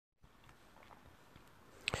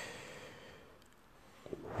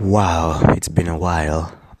Wow, it's been a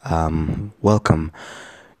while. Welcome.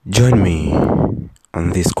 Join me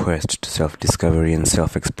on this quest to self-discovery and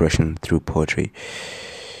self-expression through poetry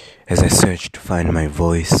as I search to find my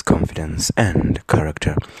voice, confidence, and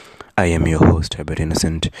character. I am your host, Herbert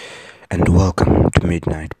Innocent, and welcome to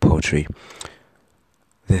Midnight Poetry.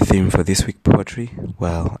 The theme for this week's poetry?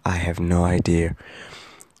 Well, I have no idea.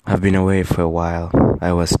 I've been away for a while.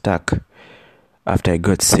 I was stuck. After I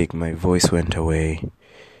got sick, my voice went away.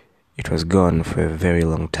 It was gone for a very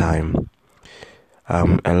long time.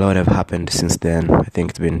 A lot have happened since then. I think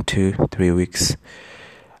it's been 2-3 weeks.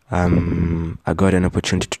 I got an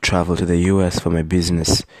opportunity to travel to the US for my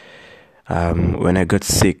business. When I got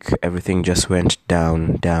sick, everything just went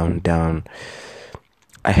down.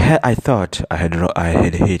 I thought I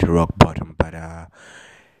had hit rock bottom, but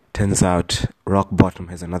turns out rock bottom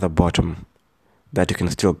has another bottom that you can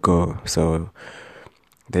still go. So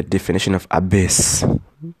the definition of abyss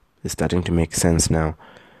is starting to make sense now.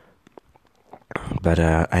 But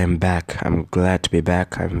I am back. I'm glad to be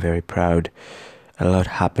back. I'm very proud. A lot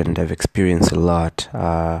happened. I've experienced a lot.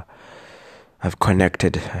 I've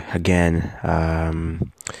connected again.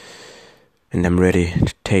 And I'm ready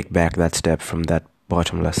to take back that step from that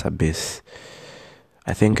bottomless abyss.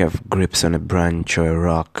 I think I've grips on a branch or a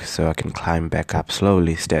rock so I can climb back up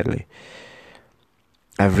slowly, steadily.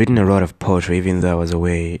 I've written a lot of poetry even though I was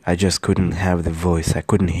away. I just couldn't have the voice. I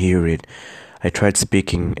couldn't hear it. I tried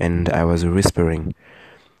speaking and I was whispering.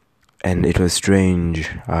 And it was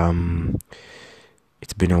strange.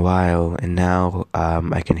 It's been a while and now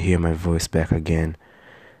I can hear my voice back again.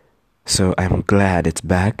 So I'm glad it's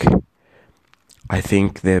back. I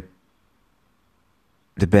think the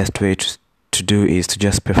best way to do is to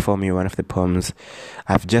just perform you one of the poems.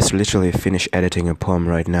 I've just literally finished editing a poem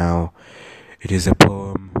right now. It is a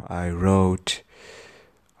poem I wrote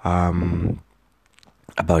about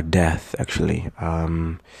death, actually.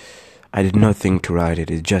 I did not think to write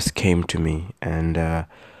it. It just came to me. And I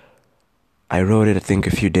wrote it, I think,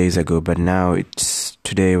 a few days ago. But now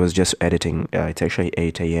today I was just editing. It's actually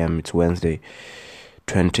 8 a.m. It's Wednesday,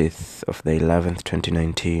 20th of the 11th,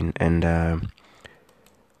 2019. And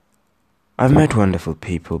I've met wonderful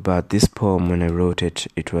people. But this poem, when I wrote it,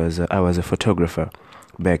 I was a photographer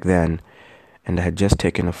back then. And I had just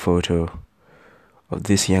taken a photo of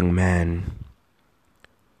this young man.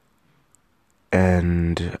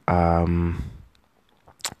 And after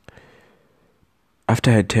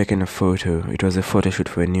I had taken a photo, it was a photo shoot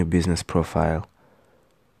for a new business profile.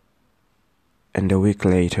 And a week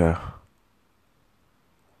later,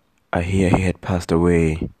 I hear he had passed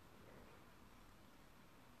away.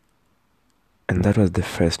 And that was the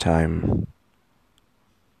first time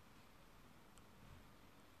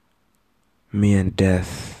me and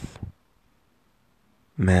death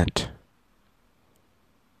met.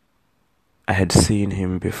 I had seen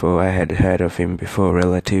him before, I had heard of him before,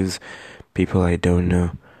 relatives, people I don't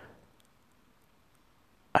know.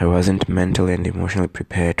 I wasn't mentally and emotionally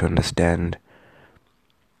prepared to understand,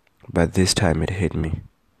 but this time it hit me.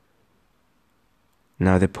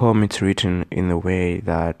 Now the poem is written in a way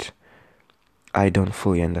that I don't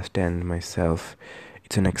fully understand myself.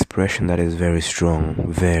 It's an expression that is very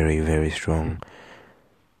strong, very, very strong.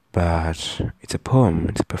 But it's a poem,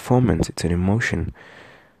 it's a performance, it's an emotion.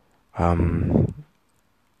 I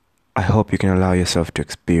hope you can allow yourself to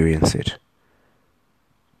experience it.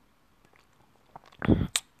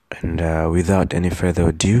 And without any further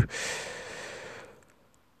ado,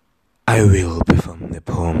 I will perform the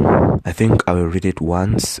poem. I think I will read it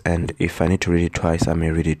once, and if I need to read it twice, I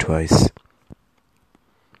may read it twice.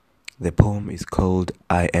 The poem is called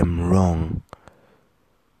I Am Wrong,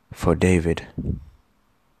 for David.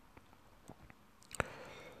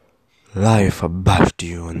 Life bashed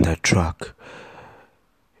you on that truck.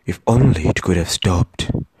 If only it could have stopped.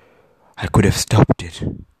 I could have stopped it,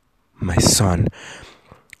 my son.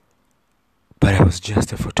 But I was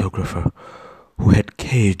just a photographer who had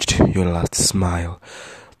caged your last smile,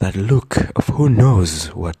 that look of who knows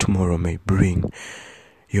what tomorrow may bring.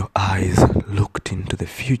 Your eyes looked into the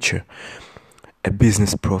future, a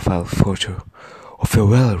business profile photo of a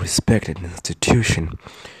well-respected institution.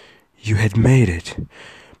 You had made it.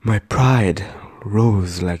 My pride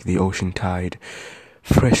rose like the ocean tide,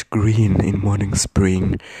 fresh green in morning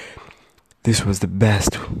spring. This was the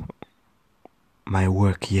best, my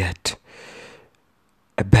work yet,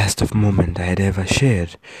 a best of moment I had ever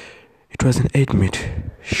shared. It was an 8-minute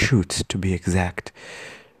shoot, to be exact.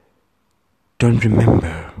 Don't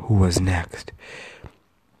remember who was next.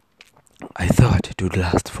 I thought it would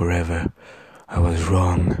last forever. I was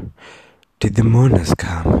wrong. Did the mourners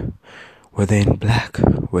come? Were they in black?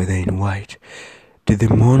 Were they in white? Did they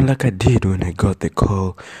mourn like I did when I got the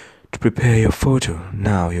call to prepare your photo,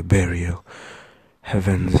 now your burial?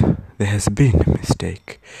 Heavens, there has been a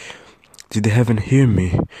mistake. Did the heaven hear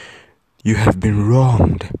me? You have been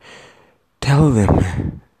wronged. Tell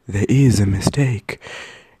them there is a mistake.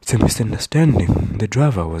 It's a misunderstanding. The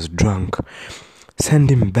driver was drunk. Send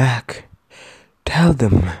him back. Tell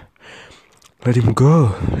them. Let him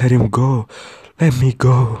go. Let him go. Let me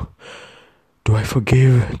go. Do I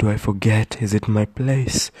forgive? Do I forget? Is it my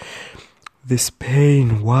place? This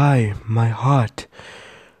pain, why? My heart.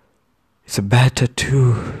 It's a bad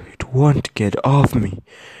tattoo. It won't get off me.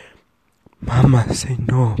 Mama, say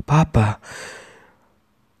no. Papa.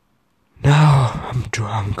 Now I'm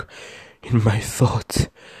drunk in my thoughts.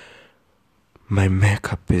 My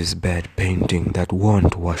makeup is bad painting that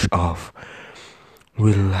won't wash off.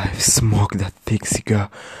 Will life smoke that thick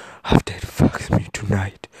cigar after it fucks me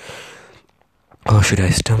tonight? Or should I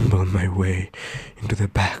stumble my way into the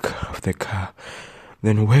back of the car,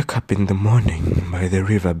 then wake up in the morning by the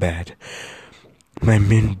riverbed? My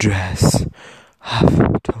mint dress,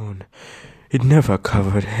 half torn, it never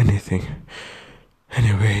covered anything.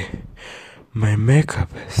 Anyway, my makeup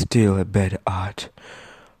is still a bad art,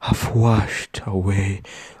 half washed away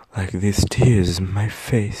like these tears in my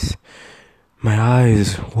face. My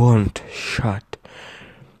eyes won't shut.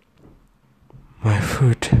 My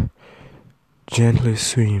foot gently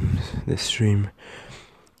swims the stream,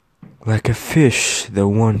 like a fish that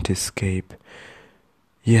won't escape,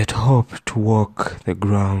 yet hope to walk the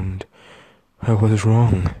ground. I was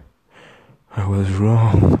wrong. I was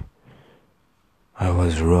wrong. I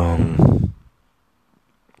was wrong.